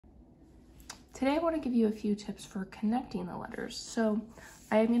Today I want to give you a few tips for connecting the letters. So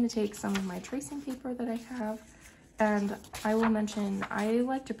I am going to take some of my tracing paper that I have, and I will mention I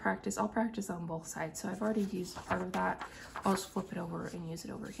like to practice. I'll practice on both sides. So I've already used part of that. I'll just flip it over and use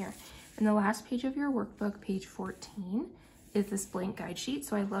it over here. And the last page of your workbook, page 14, is this blank guide sheet.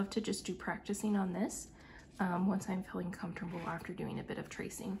 So I love to just do practicing on this once I'm feeling comfortable after doing a bit of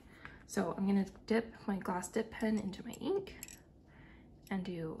tracing. So I'm going to dip my glass dip pen into my ink and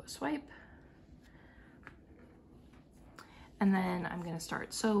do a swipe. And then I'm going to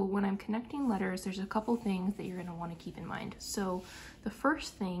start. So when I'm connecting letters, there's a couple things that you're going to want to keep in mind. So the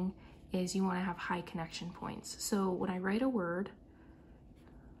first thing is you want to have high connection points. So when I write a word,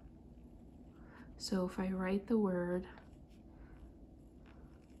 so if I write the word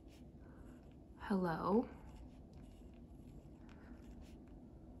hello,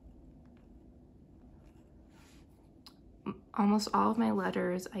 almost all of my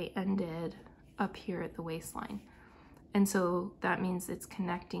letters I ended up here at the waistline. And so that means it's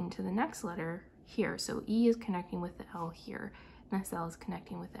connecting to the next letter here. So E is connecting with the L here. And this L is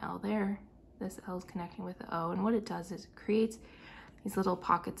connecting with the L there. This L is connecting with the O. And what it does is it creates these little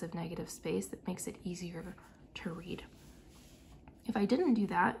pockets of negative space that makes it easier to read. If I didn't do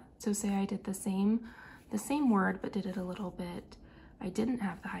that, so say I did the same word, but did it a little bit, I didn't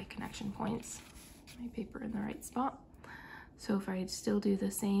have the high connection points, my paper in the right spot. So if I still do the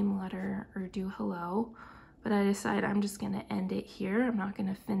same letter or do hello, but I decide I'm just going to end it here. I'm not going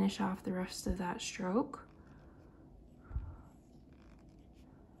to finish off the rest of that stroke.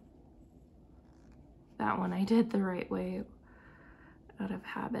 That one I did the right way out of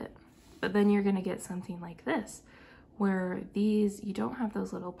habit. But then you're going to get something like this, where these, you don't have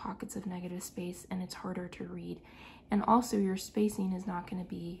those little pockets of negative space and it's harder to read. And also your spacing is not going to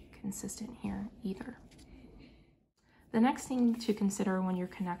be consistent here either. The next thing to consider when you're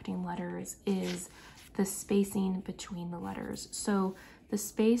connecting letters is the spacing between the letters. So the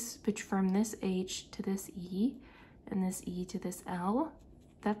space from this H to this E and this E to this L,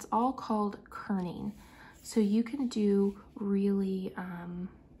 that's all called kerning. So you can do really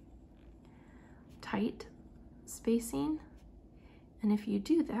tight spacing. And if you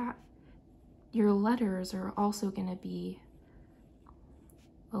do that, your letters are also going to be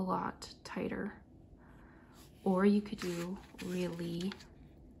a lot tighter. Or you could do really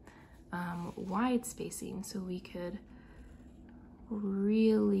wide spacing, so we could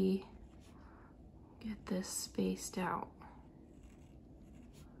really get this spaced out.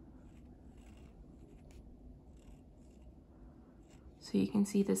 So you can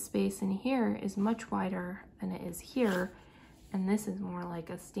see the space in here is much wider than it is here, and this is more like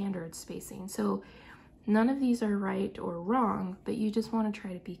a standard spacing. So none of these are right or wrong, but you just want to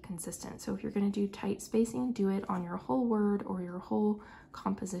try to be consistent. So if you're going to do tight spacing, do it on your whole word or your whole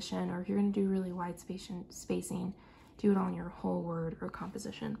composition, or if you're going to do really wide spacing, do it on your whole word or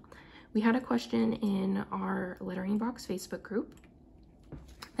composition. We had a question in our Lettering Box Facebook group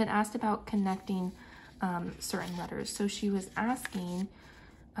that asked about connecting certain letters. So she was asking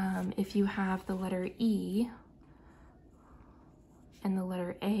if you have the letter E and the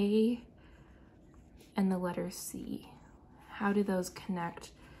letter A and the letter C, how do those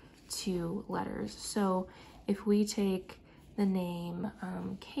connect to letters? So if we take the name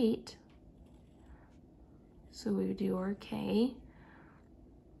Kate, so we would do our K.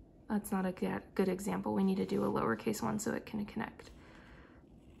 That's not a good example. We need to do a lowercase one so it can connect.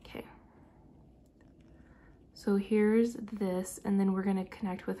 Okay. So here's this, and then we're going to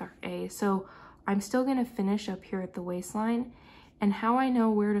connect with our A. So I'm still going to finish up here at the waistline. And how I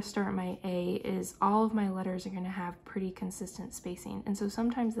know where to start my A is all of my letters are going to have pretty consistent spacing. And so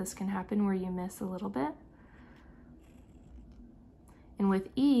sometimes this can happen where you miss a little bit. And with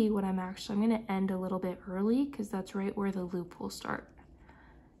E, I'm going to end a little bit early because that's right where the loop will start.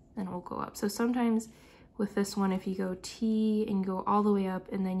 Then it will go up. So sometimes with this one, if you go T and go all the way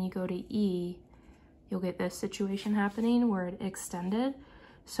up and then you go to E, you'll get this situation happening where it extended.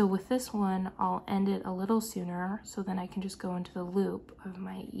 So with this one, I'll end it a little sooner, so then I can just go into the loop of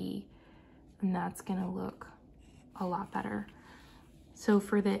my E, and that's gonna look a lot better. So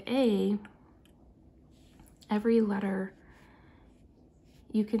for the A, every letter,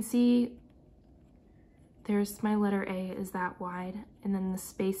 you can see there's my letter A is that wide, and then the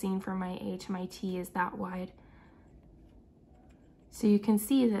spacing from my A to my T is that wide. So you can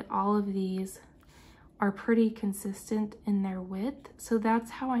see that all of these are pretty consistent in their width. So that's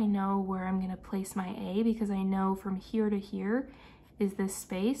how I know where I'm gonna place my A, because I know from here to here is this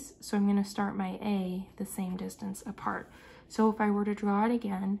space. So I'm gonna start my A the same distance apart. So if I were to draw it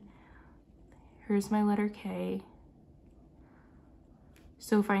again, here's my letter K.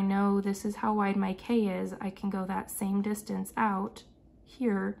 So if I know this is how wide my K is, I can go that same distance out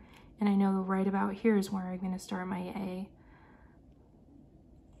here, and I know right about here is where I'm going to start my A.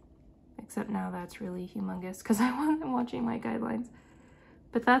 Except now that's really humongous because I wasn't watching my guidelines.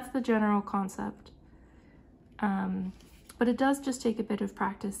 But that's the general concept. But it does just take a bit of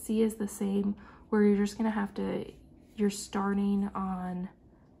practice. C is the same, where you're just going to have to, you're starting on,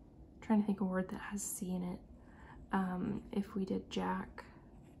 I'm trying to think of a word that has C in it. If we did Jack,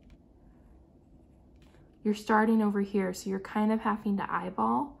 you're starting over here, so you're kind of having to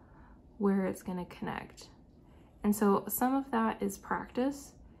eyeball where it's going to connect. And so some of that is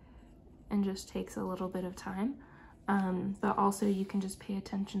practice and just takes a little bit of time. But also you can just pay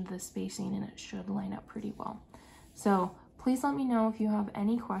attention to the spacing and it should line up pretty well. So please let me know if you have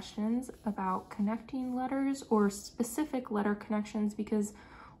any questions about connecting letters or specific letter connections, because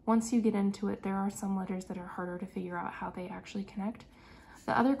once you get into it, there are some letters that are harder to figure out how they actually connect.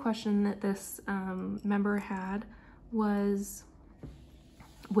 The other question that this member had was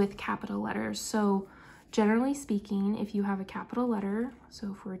with capital letters. So generally speaking, if you have a capital letter,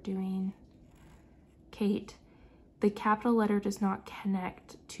 so if we're doing Kate, the capital letter does not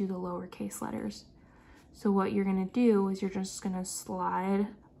connect to the lowercase letters. So what you're going to do is you're just going to slide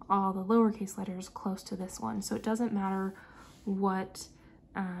all the lowercase letters close to this one. So it doesn't matter what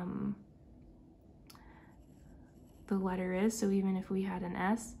the letter is. So even if we had an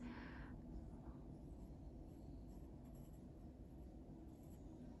S,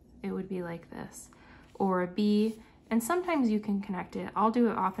 it would be like this, or a B. And sometimes you can connect it. I'll do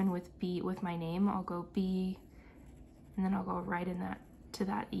it often with B, with my name. I'll go B, and then I'll go right in that to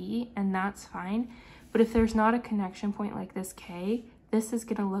that E, and that's fine. But if there's not a connection point like this K, this is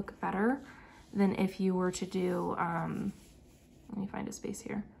gonna look better than if you were to do, let me find a space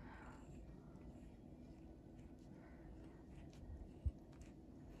here.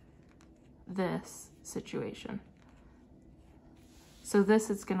 This situation. So this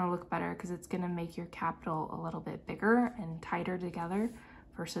is gonna look better because it's gonna make your capital a little bit bigger and tighter together,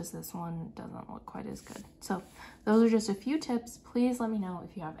 versus this one doesn't look quite as good. So those are just a few tips. Please let me know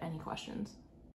if you have any questions.